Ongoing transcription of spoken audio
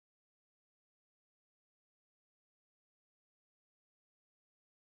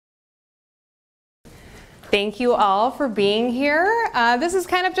Thank you all for being here. This is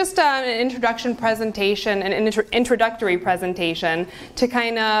kind of just an introduction presentation, an introductory presentation to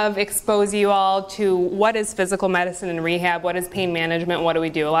kind of expose you all to what is physical medicine and rehab, what is pain management, what do we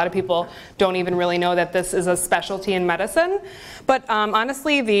do. A lot of people don't even really know that this is a specialty in medicine. But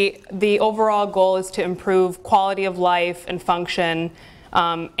honestly, the overall goal is to improve quality of life and function,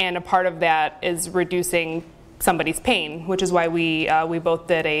 and a part of that is reducing somebody's pain, which is why we both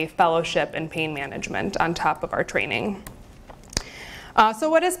did a fellowship in pain management on top of our training. So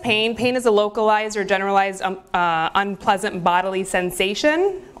what is pain? Pain is a localized or generalized unpleasant bodily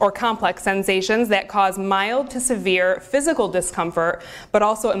sensation or complex sensations that cause mild to severe physical discomfort, but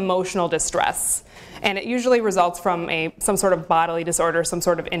also emotional distress. And it usually results from some sort of bodily disorder, some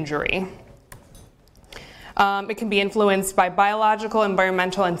sort of injury. It can be influenced by biological,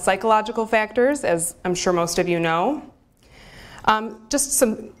 environmental, and psychological factors, as I'm sure most of you know. Just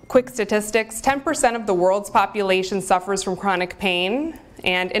some quick statistics. 10% of the world's population suffers from chronic pain.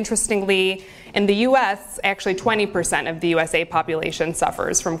 And interestingly, in the US, actually 20% of the USA population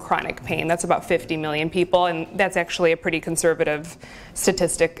suffers from chronic pain. That's about 50 million people, and that's actually a pretty conservative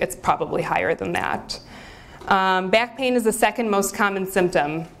statistic. It's probably higher than that. Back pain is the second most common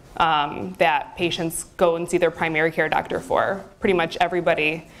symptom that patients go and see their primary care doctor for. Pretty much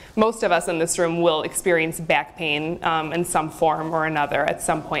everybody, most of us in this room will experience back pain in some form or another at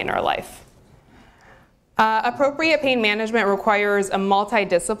some point in our life. Appropriate pain management requires a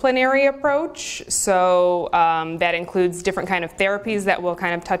multidisciplinary approach, so that includes different kind of therapies that we'll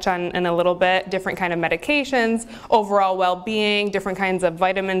kind of touch on in a little bit, different kind of medications, overall well-being, different kinds of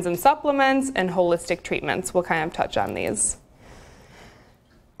vitamins and supplements, and holistic treatments. We'll kind of touch on these.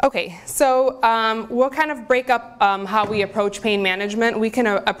 Okay, so we'll kind of break up how we approach pain management. We can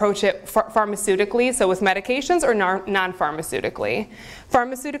approach it pharmaceutically, so with medications, or non-pharmaceutically.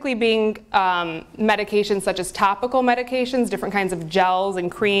 Pharmaceutically being medications such as topical medications, different kinds of gels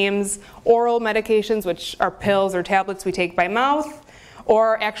and creams, oral medications, which are pills or tablets we take by mouth,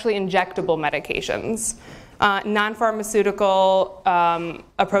 or actually injectable medications. Non-pharmaceutical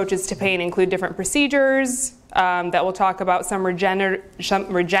approaches to pain include different procedures, that we'll talk about, some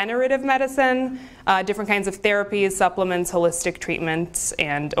regenerative medicine, different kinds of therapies, supplements, holistic treatments,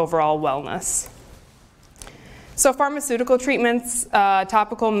 and overall wellness. So pharmaceutical treatments,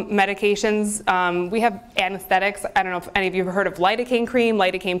 topical medications, we have anesthetics. I don't know if any of you have heard of lidocaine cream,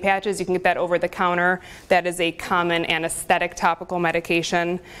 lidocaine patches. You can get that over the counter. That is a common anesthetic topical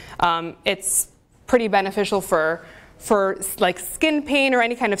medication. It's pretty beneficial for like skin pain or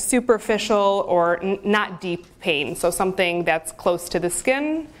any kind of superficial or not deep pain. So something that's close to the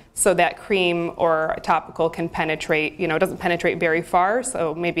skin, so that cream or topical can penetrate, it doesn't penetrate very far,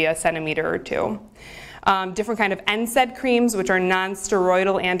 so maybe a centimeter or two. Different kind of NSAID creams, which are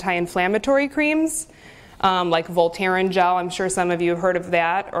non-steroidal anti-inflammatory creams, like Voltaren gel. I'm sure some of you have heard of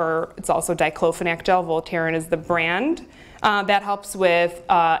that, or it's also diclofenac gel. Voltaren is the brand. That helps with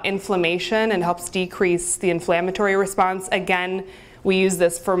inflammation and helps decrease the inflammatory response. Again, we use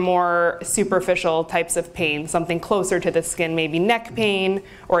this for more superficial types of pain, something closer to the skin, maybe neck pain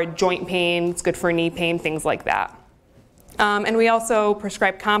or a joint pain. It's good for knee pain, things like that. And we also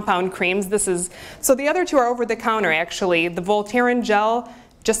prescribe compound creams. So the other two are over the counter, actually. The Voltaren gel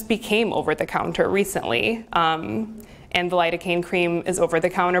just became over the counter recently. And the lidocaine cream is over the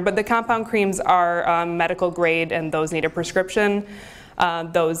counter. But the compound creams are medical grade, and those need a prescription.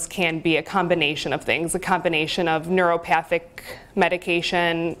 Those can be a combination of things, a combination of neuropathic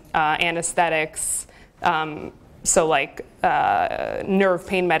medication, anesthetics, so like nerve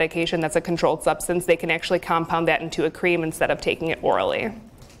pain medication that's a controlled substance. They can actually compound that into a cream instead of taking it orally.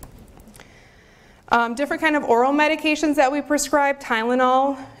 Different kind of oral medications that we prescribe.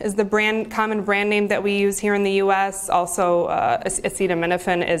 Tylenol is the common brand name that we use here in the US. Also,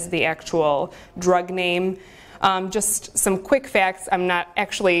 acetaminophen is the actual drug name. Just some quick facts. I'm not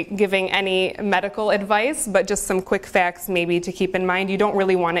actually giving any medical advice, but just some quick facts maybe to keep in mind. You don't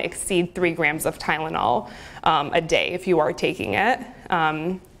really want to exceed 3 grams of Tylenol a day if you are taking it.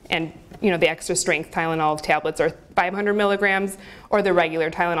 And the extra strength Tylenol tablets are 500 milligrams, or the regular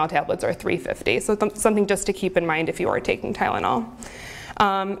Tylenol tablets are 350. So something just to keep in mind if you are taking Tylenol.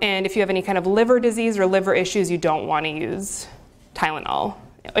 And if you have any kind of liver disease or liver issues, you don't want to use Tylenol.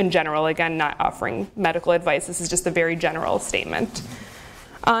 In general, again, not offering medical advice. This is just a very general statement.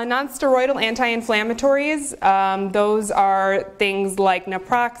 Non-steroidal anti-inflammatories, those are things like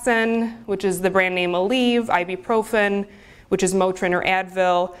naproxen, which is the brand name Aleve, ibuprofen, which is Motrin or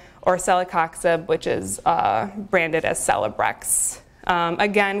Advil, or celecoxib, which is branded as Celebrex.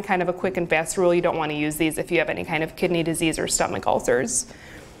 Again, kind of a quick and fast rule, you don't want to use these if you have any kind of kidney disease or stomach ulcers.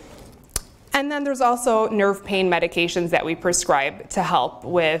 And then there's also nerve pain medications that we prescribe to help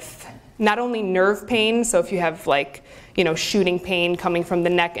with not only nerve pain, so if you have like, shooting pain coming from the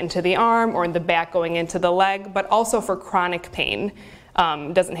neck into the arm or in the back going into the leg, but also for chronic pain.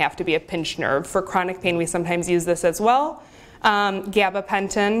 Doesn't have to be a pinched nerve. For chronic pain, we sometimes use this as well.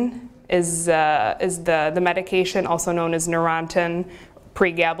 Gabapentin is the medication, also known as Neurontin.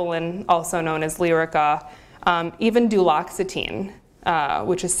 Pregabalin, also known as Lyrica. Even duloxetine,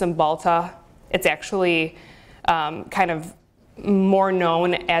 which is Cymbalta. It's actually kind of more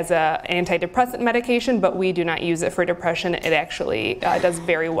known as an antidepressant medication, but we do not use it for depression. It actually does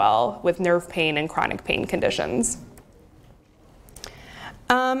very well with nerve pain and chronic pain conditions.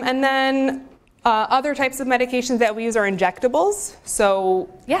 And then other types of medications that we use are injectables. So,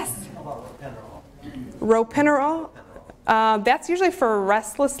 yes? How about ropinirole? Ropinirole? That's usually for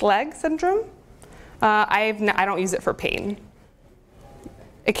restless leg syndrome. I don't use it for pain.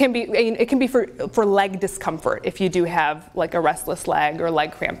 It can be for leg discomfort if you do have like a restless leg or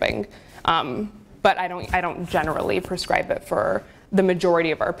leg cramping. But I don't generally prescribe it for the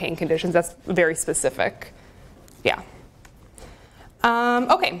majority of our pain conditions. That's very specific. Yeah.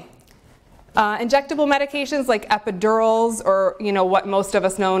 Okay. Injectable medications like epidurals, or what most of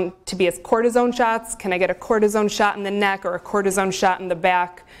us know to be as cortisone shots. Can I get a cortisone shot in the neck or a cortisone shot in the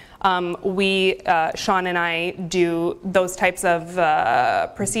back? Shawn and I do those types of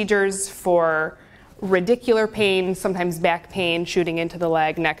procedures for radicular pain, sometimes back pain shooting into the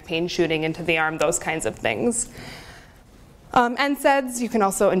leg, neck pain shooting into the arm, those kinds of things. NSAIDs, you can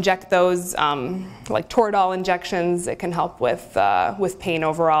also inject those, like Toradol injections. It can help with pain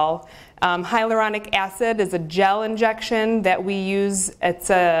overall. Hyaluronic acid is a gel injection that we use. It's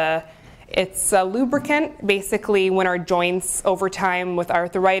a lubricant. Basically, when our joints over time with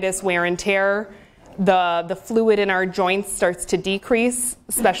arthritis, wear and tear, the fluid in our joints starts to decrease,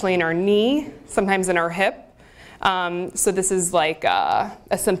 especially in our knee, sometimes in our hip. So this is like a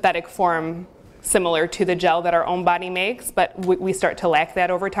synthetic form similar to the gel that our own body makes, but we start to lack that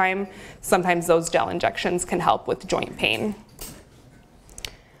over time. Sometimes those gel injections can help with joint pain.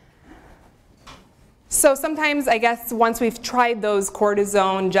 So sometimes, I guess, once we've tried those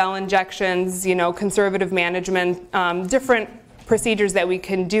cortisone gel injections, conservative management, different procedures that we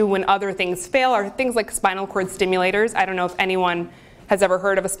can do when other things fail are things like spinal cord stimulators. I don't know if anyone has ever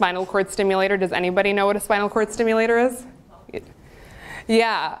heard of a spinal cord stimulator. Does anybody know what a spinal cord stimulator is?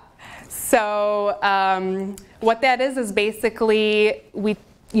 Yeah. So what that is basically we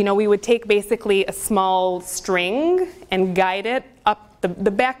would take basically a small string and guide it up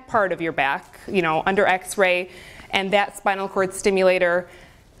the back part of your back, under X-ray, and that spinal cord stimulator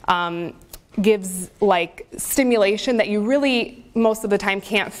gives like stimulation that you really most of the time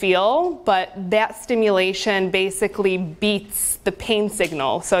can't feel, but that stimulation basically beats the pain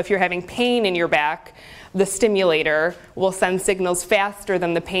signal. So if you're having pain in your back, the stimulator will send signals faster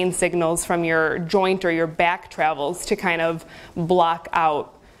than the pain signals from your joint or your back travels to kind of block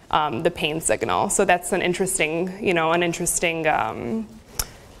out the pain signal. So that's an interesting,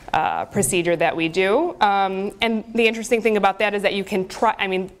 procedure that we do. And the interesting thing about that is that you can try,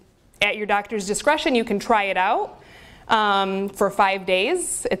 at your doctor's discretion, you can try it out for 5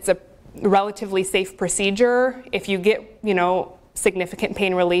 days. It's a relatively safe procedure. If you get, significant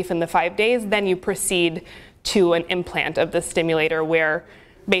pain relief in the 5 days, then you proceed to an implant of the stimulator where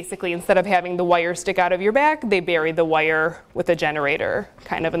basically instead of having the wire stick out of your back, they bury the wire with a generator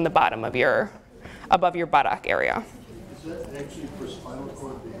kind of in the bottom of above your buttock area. Is that actually for spinal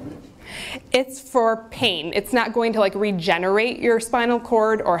cord damage? It's for pain. It's not going to like regenerate your spinal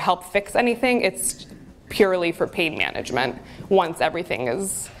cord or help fix anything. It's purely for pain management once everything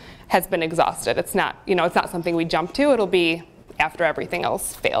has been exhausted. It's not, it's not something we jump to. It'll be after everything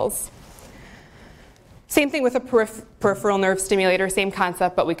else fails. Same thing with a peripheral nerve stimulator, same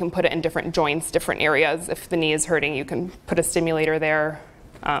concept, but we can put it in different joints, different areas. If the knee is hurting, you can put a stimulator there.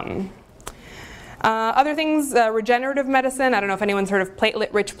 Other things, regenerative medicine. I don't know if anyone's heard of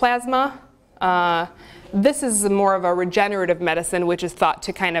platelet-rich plasma. This is more of a regenerative medicine, which is thought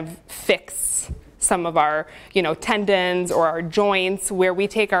to kind of fix some of our, tendons or our joints, where we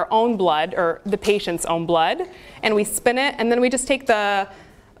take our own blood or the patient's own blood and we spin it, and then we just take the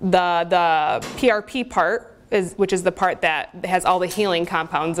PRP part, which is the part that has all the healing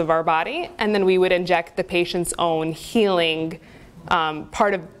compounds of our body, and then we would inject the patient's own healing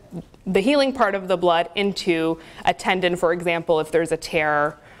part of the blood into a tendon, for example, if there's a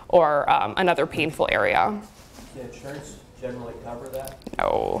tear or another painful area. Does the insurance generally cover that?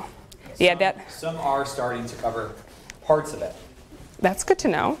 No. Some are starting to cover parts of it. That's good to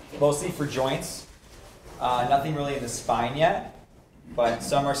know. Mostly for joints. Nothing really in the spine yet. but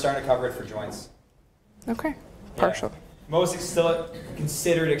some are starting to cover it for joints. Okay, partial. Yeah. Most is still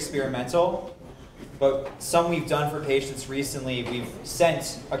considered experimental, but some we've done for patients recently, we've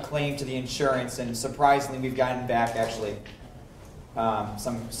sent a claim to the insurance, and surprisingly, we've gotten back actually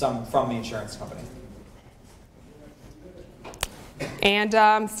some from the insurance company.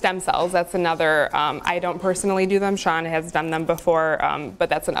 And stem cells, that's another, I don't personally do them, Shawn has done them before, but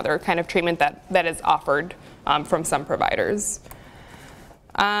that's another kind of treatment that is offered from some providers.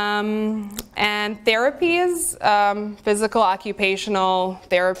 And therapies, physical, occupational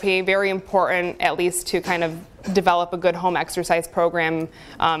therapy, very important at least to kind of develop a good home exercise program.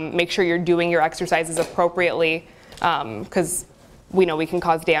 Make sure you're doing your exercises appropriately, because we know we can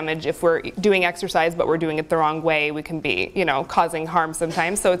cause damage if we're doing exercise but we're doing it the wrong way. We can be, causing harm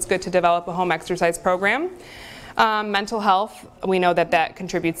sometimes. So it's good to develop a home exercise program. Mental health, we know that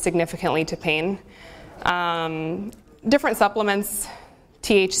contributes significantly to pain. Different supplements,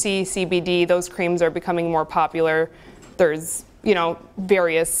 THC, CBD, those creams are becoming more popular. There's,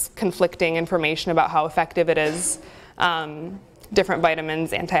 various conflicting information about how effective it is. Different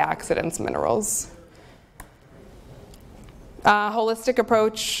vitamins, antioxidants, minerals. Holistic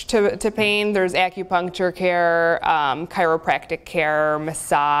approach to pain, there's acupuncture care, chiropractic care,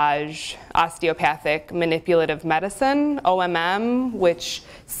 massage, osteopathic manipulative medicine, OMM, which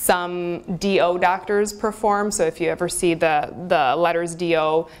some DO doctors perform. So if you ever see the letters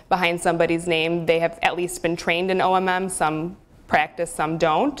DO behind somebody's name, they have at least been trained in OMM. Some practice, some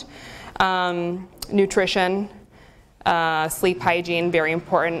don't. Nutrition, sleep hygiene, very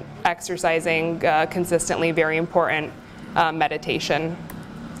important. Exercising consistently, very important. Meditation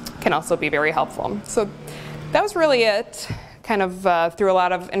can also be very helpful. So that was really it. Kind of threw a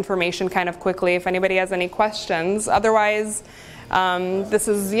lot of information kind of quickly. If anybody has any questions, otherwise, this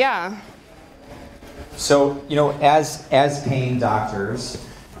is, yeah. So, as pain doctors,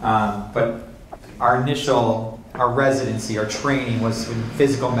 but our residency, our training was in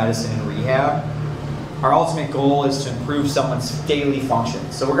physical medicine and rehab. Our ultimate goal is to improve someone's daily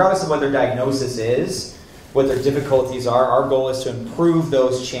function. So regardless of what their diagnosis is, what their difficulties are, our goal is to improve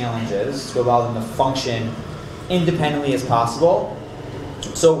those challenges to allow them to function independently as possible.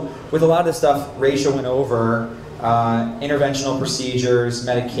 So with a lot of the stuff Rachel went over, interventional procedures,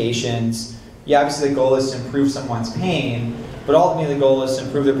 medications, obviously the goal is to improve someone's pain, but ultimately the goal is to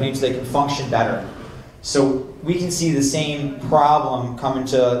improve their pain so they can function better. So we can see the same problem come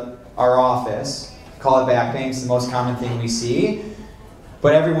into our office, call it back pain, it's the most common thing we see,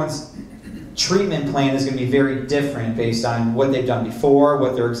 but everyone's treatment plan is going to be very different based on what they've done before,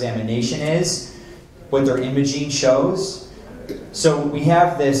 what their examination is, what their imaging shows. So we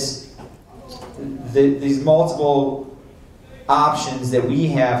have these multiple options that we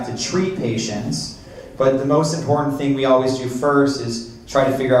have to treat patients, but the most important thing we always do first is try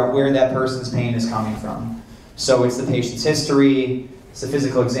to figure out where that person's pain is coming from. So it's the patient's history, it's the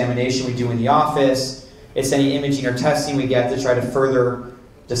physical examination we do in the office, it's any imaging or testing we get to try to further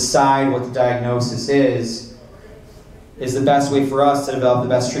decide what the diagnosis is the best way for us to develop the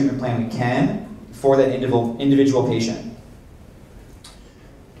best treatment plan we can for that individual patient.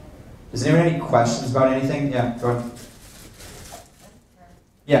 Does anyone have any questions about anything? Yeah, go ahead.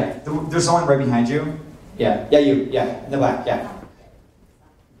 Yeah, there's someone right behind you. Yeah, you, in the black, yeah.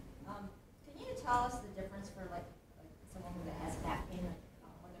 Can you tell us the difference for like someone who has back pain,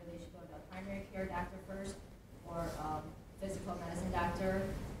 whether they should go to a primary care doctor first, or physical medicine doctor,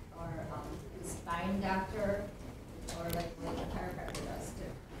 or a spine doctor, or like what a chiropractor does too?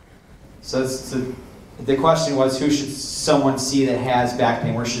 So the question was, who should someone see that has back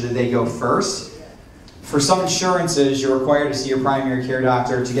pain? Where should they go first? For some insurances, you're required to see your primary care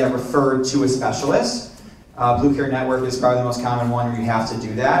doctor to get referred to a specialist. Blue Care Network is probably the most common one where you have to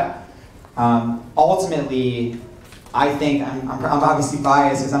do that. Ultimately, I think, I'm obviously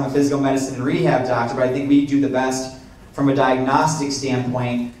biased because I'm a physical medicine and rehab doctor, but I think we do the best from a diagnostic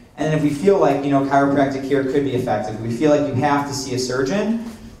standpoint. And then if we feel like, chiropractic care could be effective, if we feel like you have to see a surgeon,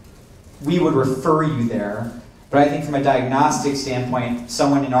 we would refer you there. But I think from a diagnostic standpoint,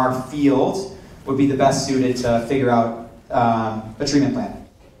 someone in our field would be the best suited to figure out a treatment plan.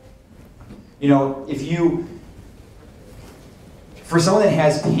 For someone that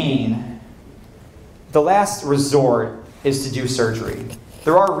has pain, the last resort is to do surgery.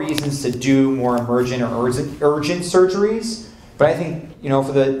 There are reasons to do more emergent or urgent surgeries, but I think,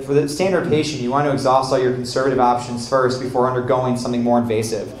 for the standard patient, you want to exhaust all your conservative options first before undergoing something more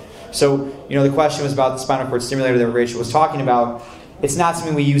invasive. So, the question was about the spinal cord stimulator that Rachel was talking about. It's not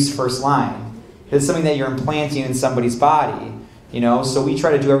something we use first line. It's something that you're implanting in somebody's body, so we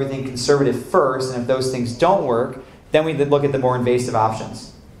try to do everything conservative first, and if those things don't work, Then we look at the more invasive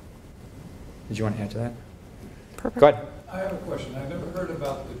options. Did you want to add to that? Perfect. Go ahead. I have a question. I've never heard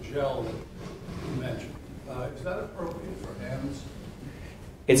about the gel that you mentioned. Is that appropriate for hands?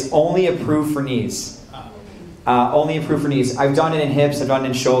 It's only approved for knees. Only approved for knees. I've done it in hips, I've done it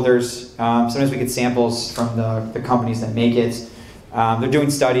in shoulders. Sometimes we get samples from the companies that make it. They're doing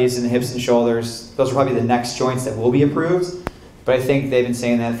studies in the hips and shoulders. Those are probably the next joints that will be approved. But I think they've been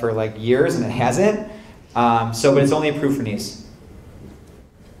saying that for like years and it hasn't. But it's only approved for knees.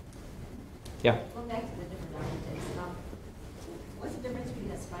 Yeah? Going back to the different doctors, what's the difference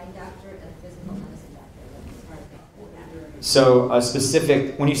between a spine doctor and a physical medicine doctor? So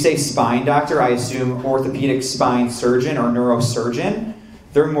when you say spine doctor, I assume orthopedic spine surgeon or neurosurgeon.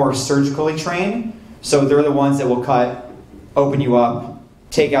 They're more surgically trained. So they're the ones that will cut, open you up,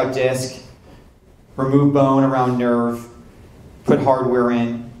 take out disc, remove bone around nerve, put hardware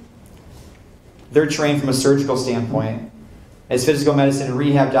in. They're trained from a surgical standpoint. As physical medicine and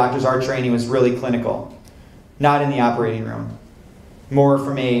rehab doctors, our training was really clinical, not in the operating room. More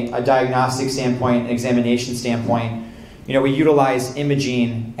from a diagnostic standpoint, an examination standpoint. We utilize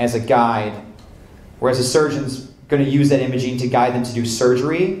imaging as a guide, whereas a surgeon's going to use that imaging to guide them to do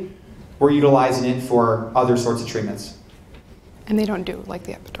surgery. We're utilizing it for other sorts of treatments. And they don't do like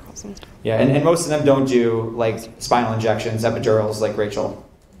the epidurals and stuff. Yeah, and most of them don't do like spinal injections, epidurals, like Rachel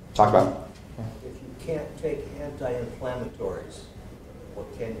talked about. If you can't take anti-inflammatories,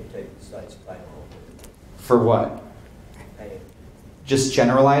 what can you take besides Tylenol? For what? Pain. Just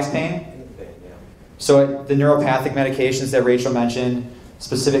generalized pain? Pain, yeah. So the neuropathic medications that Rachel mentioned,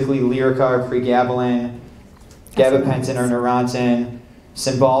 specifically Lyrica or pregabalin, gabapentin or Neurontin,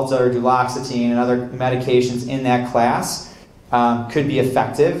 Cymbalta or duloxetine, and other medications in that class could be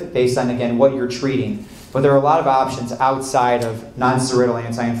effective based on, again, what you're treating. But there are a lot of options outside of non-steroidal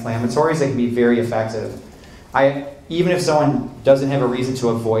anti-inflammatories that can be very effective. Even if someone doesn't have a reason to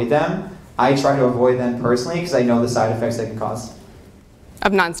avoid them, I try to avoid them personally because I know the side effects they can cause.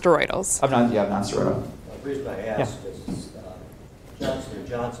 Of non-steroidals. Of non-steroidal. The reason I ask is Johnson &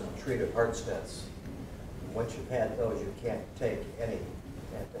 Johnson treated heart stents. Once you've had those, you can't take any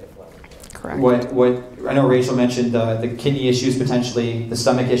anti-inflammatory. Correct. What I know Rachel mentioned the kidney issues, potentially the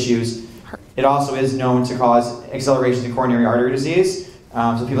stomach issues. It also is known to cause acceleration in coronary artery disease.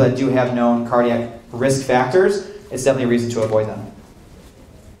 So people that do have known cardiac risk factors, it's definitely a reason to avoid them.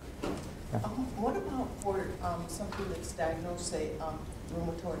 What about for something that's diagnosed, say,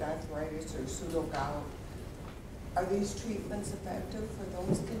 rheumatoid arthritis or pseudo-gout? Are these treatments effective for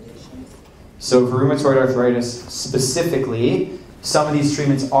those conditions? So for rheumatoid arthritis specifically, some of these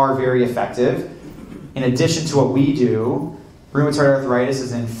treatments are very effective. In addition to what we do, rheumatoid arthritis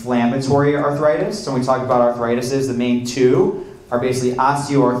is inflammatory arthritis. So when we talk about arthritises, the main two are basically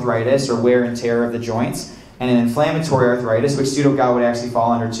osteoarthritis or wear and tear of the joints, and an inflammatory arthritis, which pseudo-gout would actually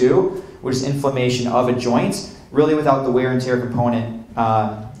fall under too, which is inflammation of a joint, really without the wear and tear component.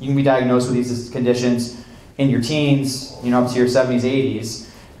 You can be diagnosed with these conditions in your teens, up to your 70s, 80s.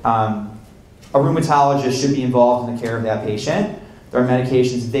 A rheumatologist should be involved in the care of that patient. There are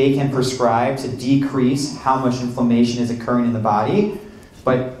medications they can prescribe to decrease how much inflammation is occurring in the body,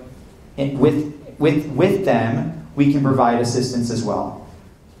 but with them, we can provide assistance as well.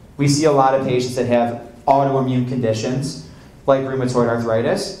 We see a lot of patients that have autoimmune conditions, like rheumatoid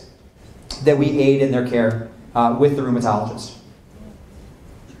arthritis, that we aid in their care with the rheumatologist.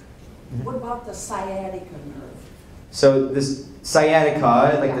 What about the sciatica nerve? So this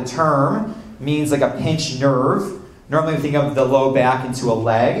sciatica, like the term, means like a pinched nerve. Normally we think of the low back into a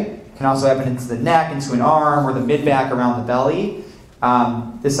leg. It can also happen into the neck, into an arm, or the mid-back around the belly.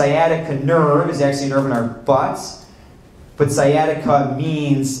 The sciatica nerve is actually a nerve in our butts, but sciatica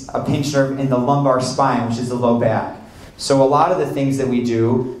means a pinched nerve in the lumbar spine, which is the low back. So a lot of the things that we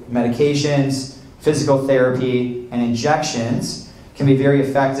do, medications, physical therapy, and injections, can be very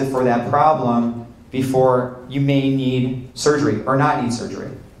effective for that problem before you may need surgery or not need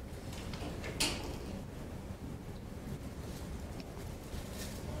surgery.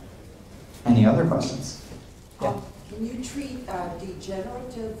 Any other questions? Yeah. Can you treat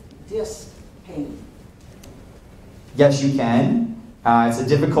degenerative disc pain? Yes, you can. It's a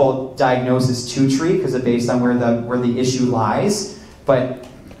difficult diagnosis to treat because it's based on where the issue lies. But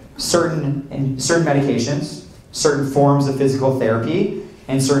certain medications, certain forms of physical therapy,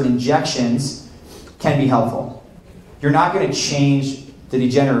 and certain injections can be helpful. You're not going to change the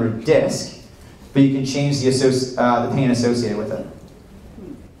degenerative disc, but you can change the pain associated with it.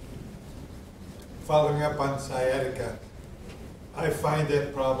 Following up on sciatica, I find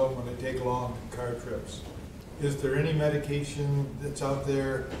that problem when I take long car trips. Is there any medication that's out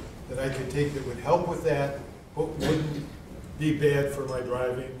there that I could take that would help with that, wouldn't be bad for my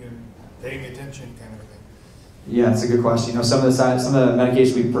driving and paying attention kind of thing? Yeah, that's a good question. You know, some of the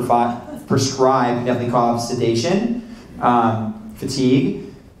medications we prescribe definitely cause sedation,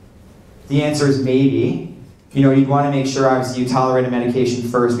 fatigue. The answer is maybe. You know, you'd want to make sure, obviously, you tolerate a medication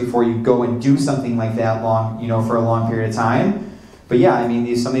first before you go and do something like that for a long period of time. But yeah, I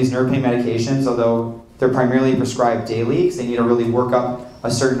mean, some of these nerve pain medications, although they're primarily prescribed daily, because they need to really work up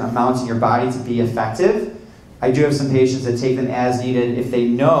a certain amount in your body to be effective. I do have some patients that take them as needed if they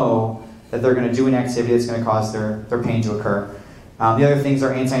know that they're going to do an activity that's going to cause their pain to occur. The other things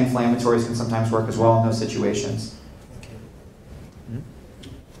are anti-inflammatories can sometimes work as well in those situations.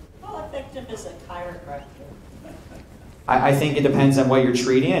 How effective is a chiropractor? I think it depends on what you're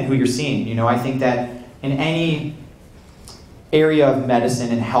treating and who you're seeing. You know, I think that in any area of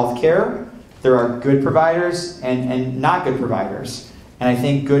medicine and healthcare, there are good providers and not good providers. And I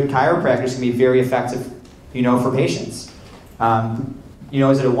think good chiropractors can be very effective, you know, for patients. You know,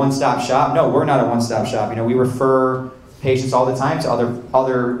 is it a one-stop shop? No, we're not a one-stop shop. You know, we refer patients all the time to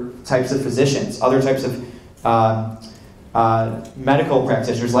other types of physicians, other types of medical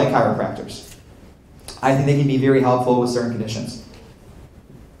practitioners like chiropractors. I think they can be very helpful with certain conditions.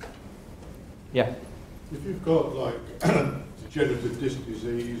 Yeah. If you've got like degenerative disc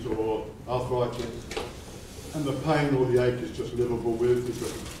disease or arthritis, and the pain or the ache is just livable with, it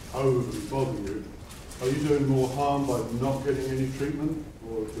doesn't overly bother you, are you doing more harm by not getting any treatment,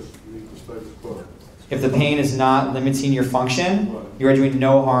 or just leave the status quo? If the pain is not limiting your function, you are doing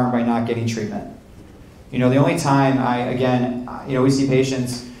no harm by not getting treatment. You know, the only time we see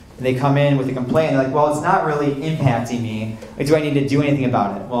patients, and they come in with a complaint, and they're like, well, it's not really impacting me. Like, do I need to do anything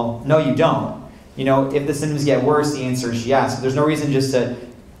about it? Well, no, you don't. You know, if the symptoms get worse, the answer is yes. But there's no reason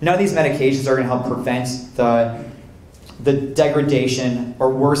none of these medications are going to help prevent the degradation or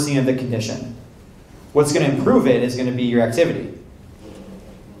worsening of the condition. What's going to improve it is going to be your activity.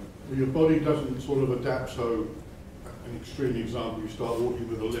 Your body doesn't sort of adapt, so an extreme example, you start walking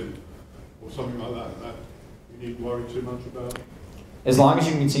with a limp or something like that you need to worry too much about? As long as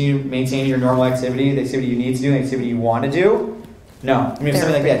you continue maintaining your normal activity, the activity you need to do, the activity you want to do, no. I mean, if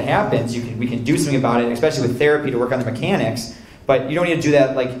something like that happens, we can do something about it, especially with therapy to work on the mechanics, but you don't need to do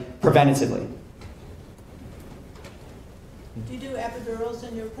that like preventatively. Do you do epidurals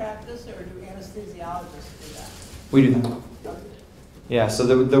in your practice, or do anesthesiologists do that? We do that. Yeah, so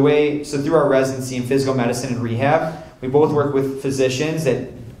through our residency in physical medicine and rehab, we both work with physicians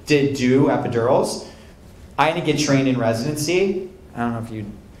that did do epidurals. I didn't get trained in residency. I don't know if you...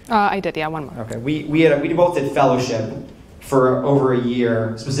 I did, yeah, one more. Okay, we both did fellowship for over a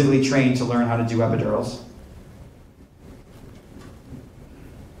year, specifically trained to learn how to do epidurals.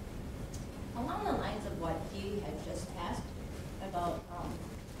 Along the lines of what he had just asked about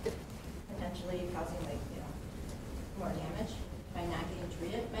potentially causing more damage by not getting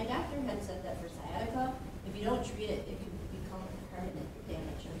treated, my doctor had said that for sciatica, if you don't treat it, it could become permanent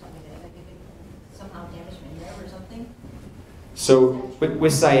damage or something like that. Like it could somehow damage my nerve or something. So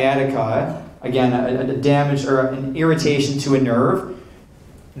with sciatica, again, a damage or an irritation to a nerve,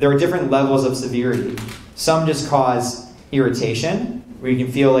 there are different levels of severity. Some just cause irritation, where you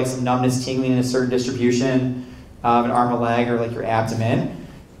can feel like some numbness, tingling in a certain distribution of an arm or leg or like your abdomen.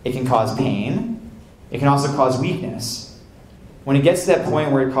 It can cause pain. It can also cause weakness. When it gets to that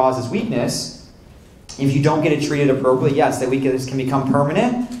point where it causes weakness, if you don't get it treated appropriately, yes, that weakness can become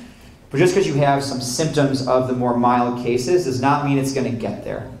permanent. But just because you have some symptoms of the more mild cases does not mean it's going to get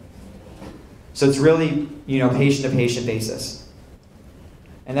there. So it's really, patient-to-patient basis.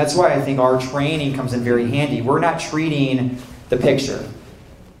 And that's why I think our training comes in very handy. We're not treating the picture.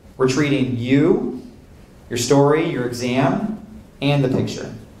 We're treating you, your story, your exam, and the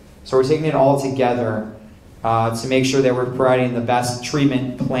picture. So we're taking it all together to make sure that we're providing the best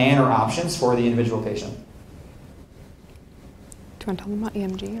treatment plan or options for the individual patient. Do you want to tell them about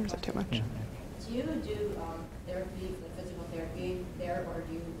EMG, or is that too much? Yeah. Do you do therapy, like physical therapy there, or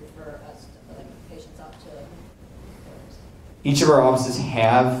do you refer us to patients out to therapists? Each of our offices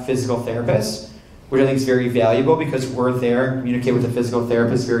have physical therapists, which I think is very valuable because we're there and communicate with the physical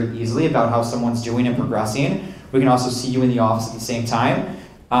therapist very easily about how someone's doing and progressing. We can also see you in the office at the same time.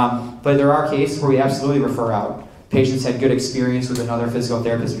 But there are cases where we absolutely refer out. Patients had good experience with another physical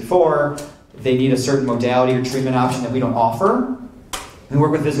therapist before. They need a certain modality or treatment option that we don't offer. We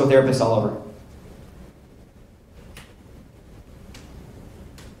work with physical therapists all over.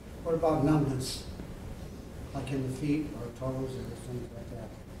 What about numbness? Like in the feet or toes or things like that?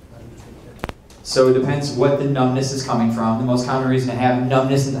 How do you treat that? So it depends what the numbness is coming from. The most common reason to have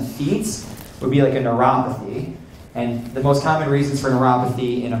numbness in the feet would be like a neuropathy. And the most common reasons for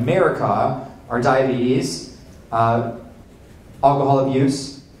neuropathy in America are diabetes, alcohol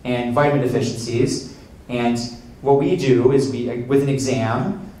abuse, and vitamin deficiencies. And what we do is with an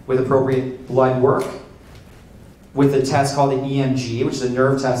exam, with appropriate blood work, with a test called the EMG, which is a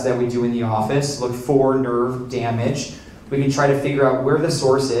nerve test that we do in the office, look for nerve damage. We can try to figure out where the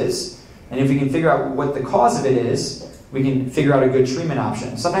source is, and if we can figure out what the cause of it is, we can figure out a good treatment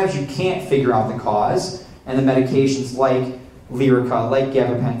option. Sometimes you can't figure out the cause, and the medications like Lyrica, like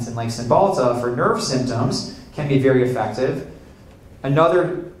gabapentin, like Cymbalta for nerve symptoms can be very effective.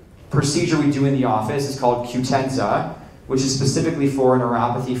 Another procedure we do in the office is called Qutenza, which is specifically for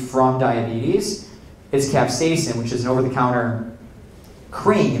neuropathy from diabetes. It's capsaicin, which is an over-the-counter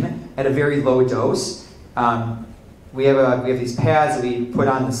cream at a very low dose. We have these pads that we put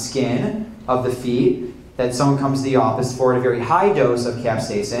on the skin of the feet that someone comes to the office for at a very high dose of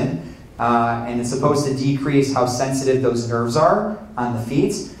capsaicin, and it's supposed to decrease how sensitive those nerves are on the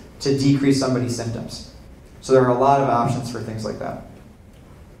feet to decrease somebody's symptoms. So there are a lot of options for things like that.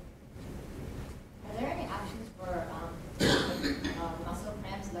 Are there any options for muscle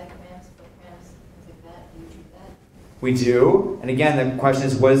cramps, leg cramps, foot cramps, things like that? Do you treat that? We do, and again, the question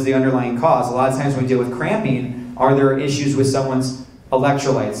is, what is the underlying cause? A lot of times when we deal with cramping, are there issues with someone's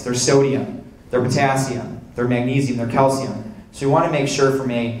electrolytes, their sodium, their potassium, their magnesium, their calcium? So we want to make sure from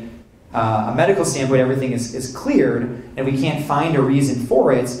a medical standpoint everything is cleared, and we can't find a reason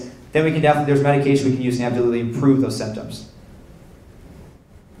for it, then we can definitely, there's medication we can use to absolutely improve those symptoms.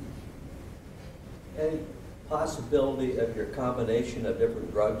 Any possibility of your combination of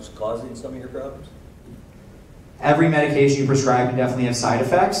different drugs causing some of your problems? Every medication you prescribe can definitely have side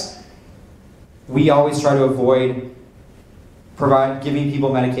effects. We always try to avoid giving people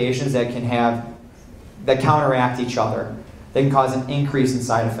medications that counteract each other. They can cause an increase in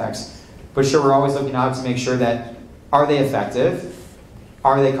side effects. But sure, we're always looking out to make sure that, are they effective?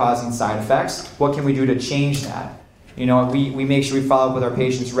 Are they causing side effects? What can we do to change that? You know, we make sure we follow up with our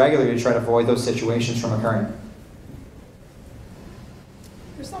patients regularly to try to avoid those situations from occurring.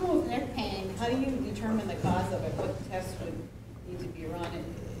 For someone with neck pain, how do you determine the cause of it? What tests would need to be run? And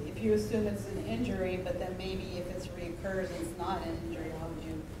if you assume it's an injury, but then maybe if it reoccurs and it's not an injury,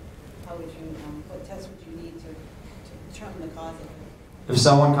 what tests would you need to determine the cause of it? If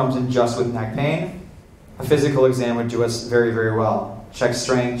someone comes in just with neck pain, a physical exam would do us very, very well. Check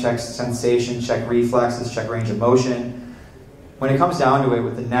strength, check sensation, check reflexes, check range of motion. When it comes down to it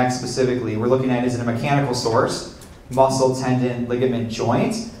with the neck specifically, we're looking at, is it a mechanical source, muscle, tendon, ligament,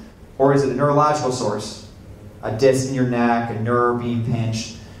 joint, or is it a neurological source, a disc in your neck, a nerve being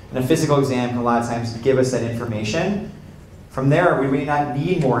pinched? And a physical exam can a lot of times give us that information. From there, we may not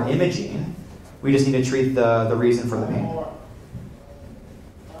need more imaging. We just need to treat the reason for the pain.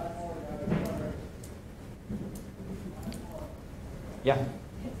 Yeah?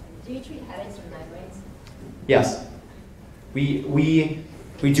 Do you treat headaches or migraines? Yes. We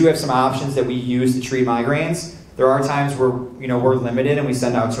do have some options that we use to treat migraines. There are times where we're limited and we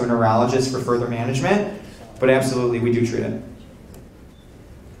send out to a neurologist for further management, but absolutely we do treat it.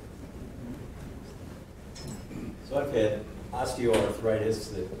 So I've had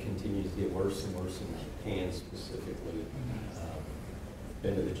osteoarthritis that continues to get worse and worse in my hands specifically.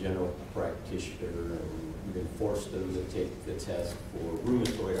 Been to the general practitioner and been forced to take the test for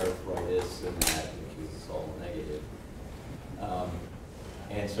rheumatoid arthritis and that, which is all negative.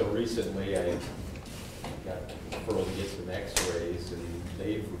 And so recently I got referred to get some x-rays and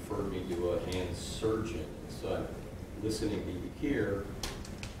they've referred me to a hand surgeon. So I'm listening to you here,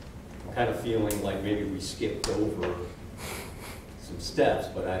 I'm kind of feeling like maybe we skipped over some steps,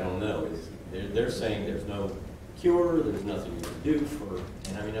 but I don't know. They're saying there's no cure, there's nothing you can do for,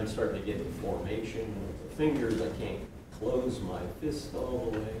 and I mean, I'm starting to get deformation with the fingers. I can't close my fist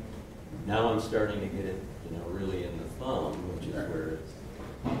all the way. Now I'm starting to get it, really in the thumb, which is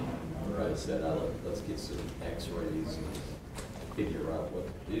where I said, let's get some x-rays and figure out what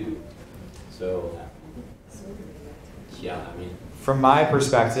to do. So, yeah, I mean. From my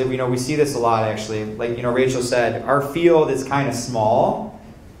perspective, we see this a lot actually. Like, Rachel said, our field is kind of small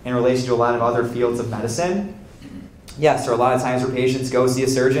in relation to a lot of other fields of medicine. Yes, there are a lot of times where patients go see a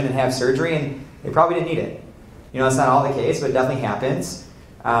surgeon and have surgery and they probably didn't need it. That's not all the case, but it definitely happens.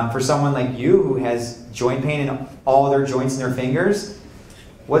 For someone like you who has joint pain in all their joints in their fingers,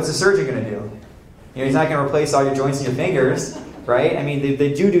 what's the surgeon going to do? He's not going to replace all your joints in your fingers, right? I mean,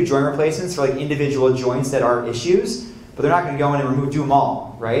 they do joint replacements for like individual joints that are issues, but they're not going to go in and do them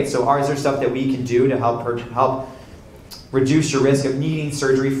all, right? So is there stuff that we can do to help reduce your risk of needing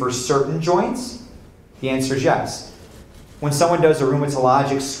surgery for certain joints? The answer is yes. When someone does a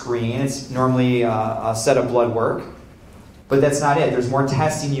rheumatologic screen, it's normally a set of blood work, but that's not it. There's more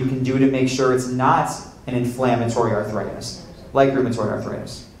testing you can do to make sure it's not an inflammatory arthritis, like rheumatoid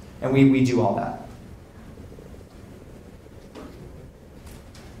arthritis. And we do all that.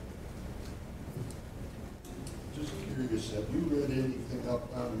 Just curious, have you read anything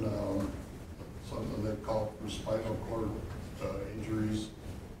up on something they call for spinal cord injuries,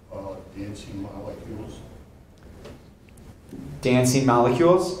 dancing molecules? Dancing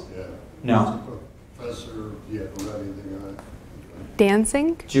molecules? Yeah. No. Professor, you haven't read anything on it?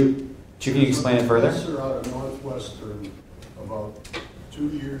 Dancing? Can you explain it further? Professor out of Northwestern about 2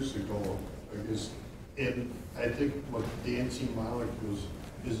 years ago, I guess, and I think what dancing molecules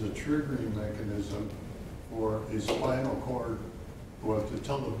is a triggering mechanism for a spinal cord, or to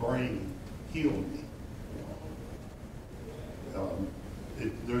tell the brain, heal me.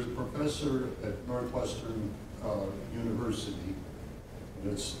 There's a professor at Northwestern University,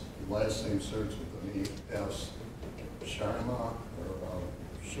 and its last name starts with an S, Sharma or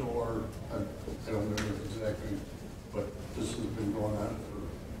Shore, I don't remember exactly, but this has been going on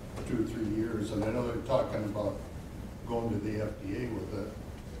for 2 or 3 years, and I know they're talking about going to the FDA with it.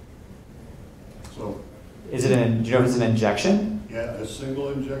 So, do you know if it's an injection? yeah, a single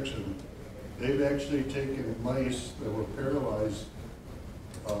injection. They've actually taken mice that were paralyzed,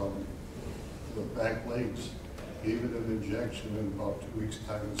 the back legs, gave it an injection in about 2 weeks'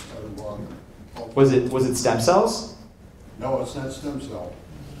 time and started walking. Was it stem cells? No, it's not stem cell.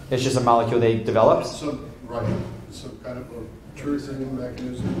 It's just a molecule they developed? Right. It's some kind of a triggering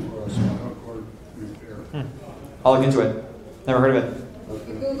mechanism for a spinal cord repair. I'll look into it. Never heard of it.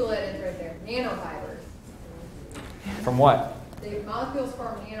 Google it, it's right there. Nanofibers. From what? The molecules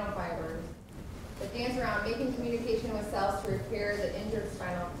form nanofibers that dance around, making communication with cells to repair the injured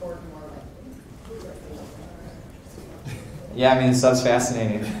spinal cord more likely. Yeah, I mean, this stuff's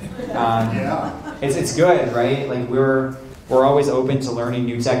fascinating. Yeah. It's good, right? Like we're always open to learning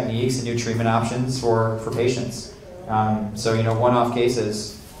new techniques and new treatment options for patients. So one-off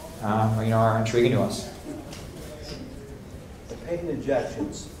cases, are intriguing to us. The pain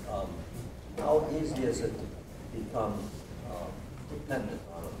injections, how easy is it to become dependent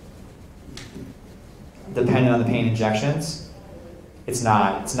on them? Dependent on the pain injections? It's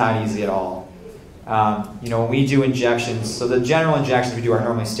not easy at all. When we do injections, so the general injections we do are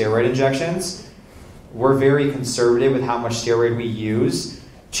normally steroid injections. We're very conservative with how much steroid we use.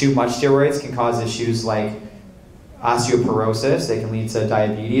 Too much steroids can cause issues like osteoporosis. They can lead to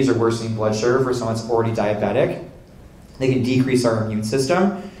diabetes or worsening blood sugar for someone that's already diabetic. They can decrease our immune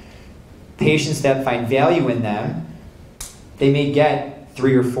system. Patients that find value in them, they may get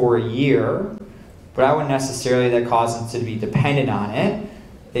 3 or 4 a year, but I wouldn't necessarily that cause them to be dependent on it.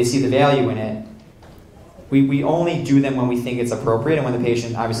 They see the value in it. We only do them when we think it's appropriate and when the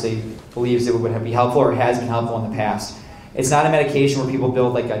patient obviously believes it would be helpful or has been helpful in the past. It's not a medication where people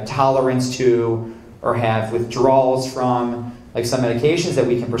build like a tolerance to or have withdrawals from, like some medications that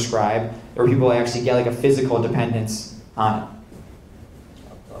we can prescribe, or people actually get like a physical dependence on it.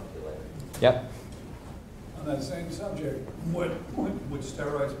 I'll talk to you later. Yep. On that same subject, would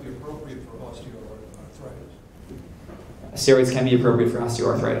steroids be appropriate for osteoarthritis? Steroids can be appropriate for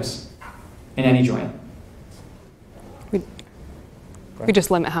osteoarthritis in any joint. We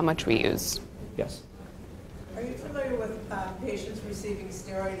just limit how much we use. Yes. Are you familiar with patients receiving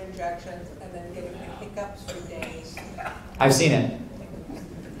steroid injections and then getting hiccups for days? I've seen it.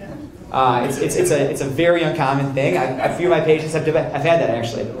 It's a very uncommon thing. A few of my patients have had that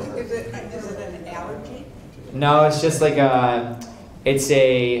actually. Is it an allergy? No, it's just like it's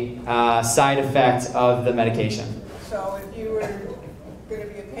a side effect of the medication. So if you were going to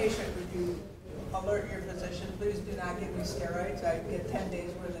be a patient, would you alert your physician, please do not give me steroids, I get 10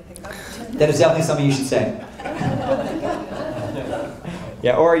 days worth of hiccups? That is definitely something you should say.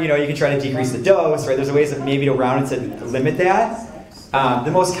 Yeah, or you can try to decrease the dose, right? There's ways that maybe around it to limit that.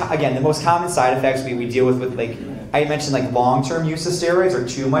 The most common side effects we deal with like I mentioned, like long-term use of steroids or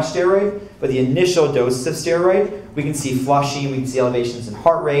too much steroid, but the initial doses of steroid, we can see flushing, we can see elevations in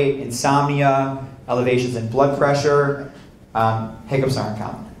heart rate, insomnia, elevations in blood pressure. Hiccups aren't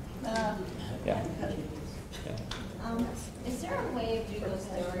common. Yeah. Is there a way of doing those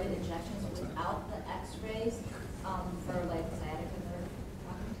steroid injections without the X-rays for like sciatica nerve?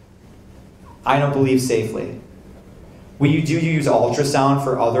 I don't believe safely. We do use ultrasound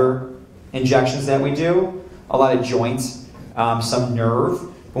for other injections that we do, a lot of joints, some nerve.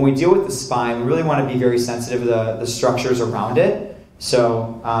 When we deal with the spine, we really want to be very sensitive to the structures around it.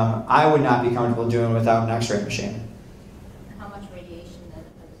 So I would not be comfortable doing it without an X-ray machine. How much radiation then is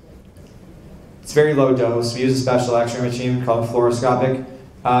it? It's very low dose. We use a special X-ray machine called a fluoroscopic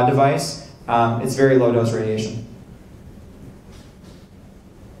device. It's very low dose radiation.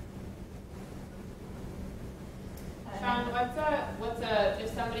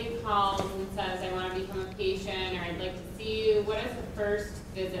 if somebody calls and says, I want to become a patient, or I'd like to see you, what does the first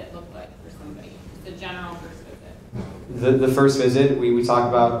visit look like for somebody? The general first visit. The first visit, we talk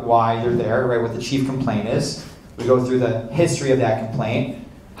about why they're there, right? What the chief complaint is. We go through the history of that complaint.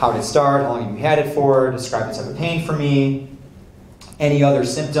 How did it start? How long have you had it for? Describe the type of pain for me. Any other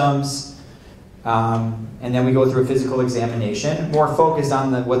symptoms? And then we go through a physical examination, more focused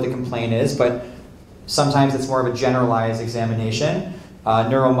on what the complaint is, but sometimes it's more of a generalized examination,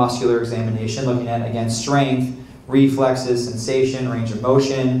 neuromuscular examination, looking at, again, strength, reflexes, sensation, range of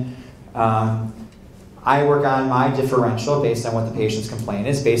motion. I work on my differential based on what the patient's complaint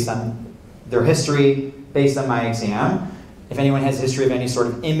is, based on their history, based on my exam. If anyone has a history of any sort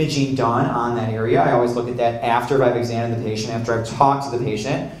of imaging done on that area, I always look at that after I've examined the patient, after I've talked to the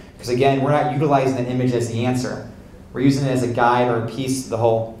patient, because again, we're not utilizing that image as the answer. We're using it as a guide or a piece of the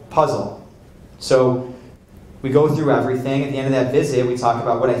whole puzzle. So we go through everything. At the end of that visit, we talk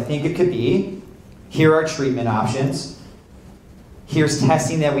about what I think it could be. Here are treatment options. Here's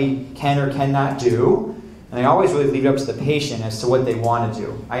testing that we can or cannot do. And I always really leave it up to the patient as to what they want to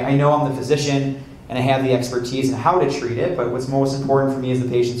do. I know I'm the physician and I have the expertise in how to treat it, but what's most important for me is the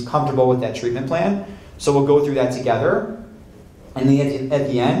patient's comfortable with that treatment plan. So we'll go through that together. And then at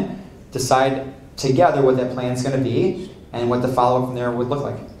the end, decide together what that plan is going to be and what the follow-up from there would look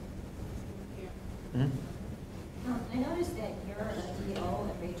like. Mm-hmm. I noticed that you're a DO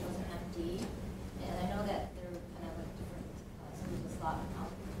and Rachel's an MD, and I know that they're kind of like different, some of the slot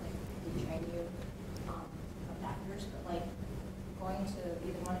out, like they train you from doctors, but like going to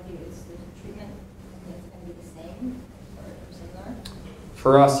either one of you, is the treatment going to be the same or similar?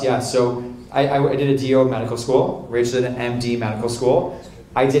 For us, yeah. So I did a DO medical school. Rachel did an MD medical school.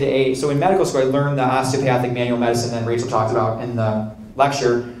 So in medical school, I learned the osteopathic manual medicine that Rachel talked about in the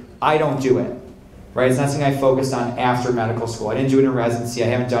lecture. I don't do it. Right? It's not something I focused on after medical school. I didn't do it in residency. I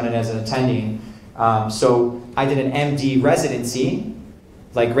haven't done it as an attending. So I did an MD residency,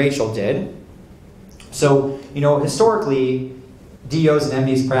 like Rachel did. So, historically, DOs and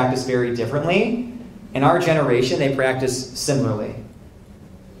MDs practice very differently. In our generation, they practice similarly.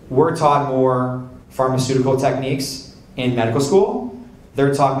 We're taught more pharmaceutical techniques in medical school.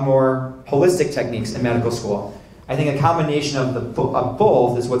 They're taught more holistic techniques in medical school. I think a combination of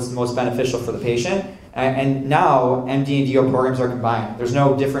both is what's most beneficial for the patient. And now MD and DO programs are combined. There's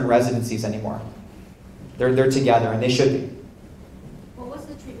no different residencies anymore. They're together, and they should be. What was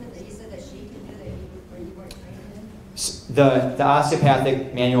the treatment that you said that she could do that you weren't trained in? The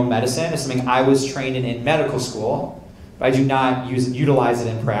osteopathic manual medicine is something I was trained in medical school, but I do not utilize it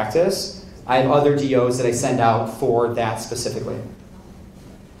in practice. I have other DOs that I send out for that specifically.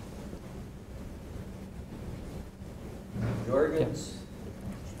 Jorgen's,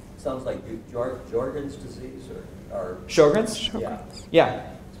 sounds like Jorgen's disease or Sjogren's? Yeah.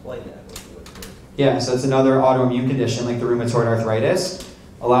 Explain that. Yeah, so it's another autoimmune condition like the rheumatoid arthritis.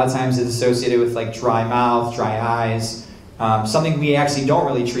 A lot of times it's associated with like dry mouth, dry eyes, something we actually don't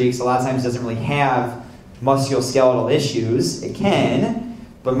really treat because a lot of times it doesn't really have musculoskeletal issues. It can,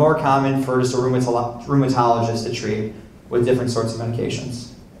 but more common for just a rheumatologist to treat with different sorts of medications.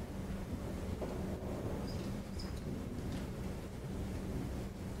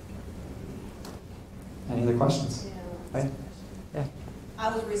 Any other questions? Yeah. Right? Yeah.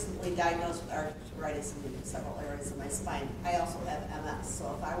 I was recently diagnosed with arthritis in several areas of my spine. I also have MS,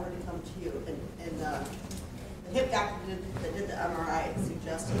 so if I were to come to you, and the hip doctor that did the MRI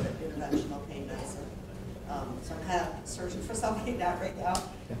suggested that interventional pain medicine. So I'm kind of searching for something that right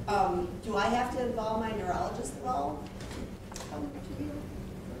now. Do I have to involve my neurologist at all?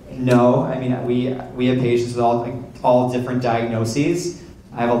 No, I mean we have patients with all different diagnoses.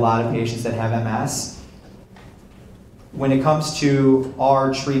 I have a lot of patients that have MS. When it comes to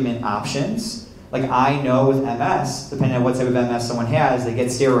our treatment options, like I know with MS, depending on what type of MS someone has, they get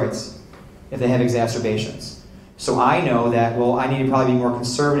steroids if they have exacerbations. So I know that, well, I need to probably be more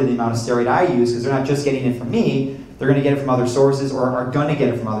conservative in the amount of steroid I use because they're not just getting it from me, they're going to get it from other sources or are going to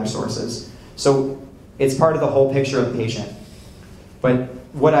get it from other sources. So it's part of the whole picture of the patient. But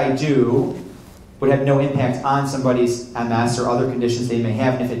what I do would have no impact on somebody's MS or other conditions they may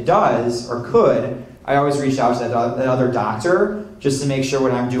have. And if it does or could, I always reach out to that other doctor just to make sure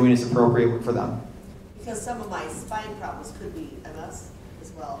what I'm doing is appropriate for them. Because some of my spine problems could be MS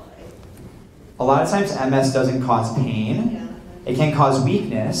as well, right? A lot of times MS doesn't cause pain. Yeah. It can cause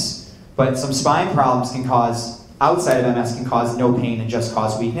weakness, but some spine problems can cause, outside of MS, can cause no pain and just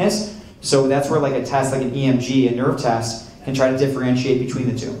cause weakness. So that's where like a test like an EMG, a nerve test, can try to differentiate between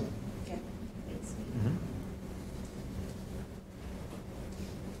the two. Okay, thanks.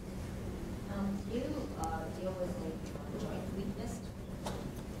 Do you deal with like joint weakness?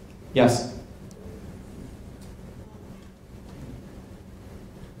 Yes.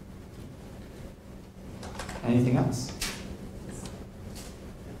 Anything else?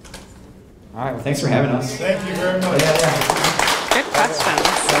 All right, well, thanks for having us. Thank you very much. Yeah. Good questions.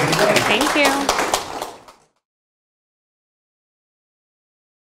 Thank you.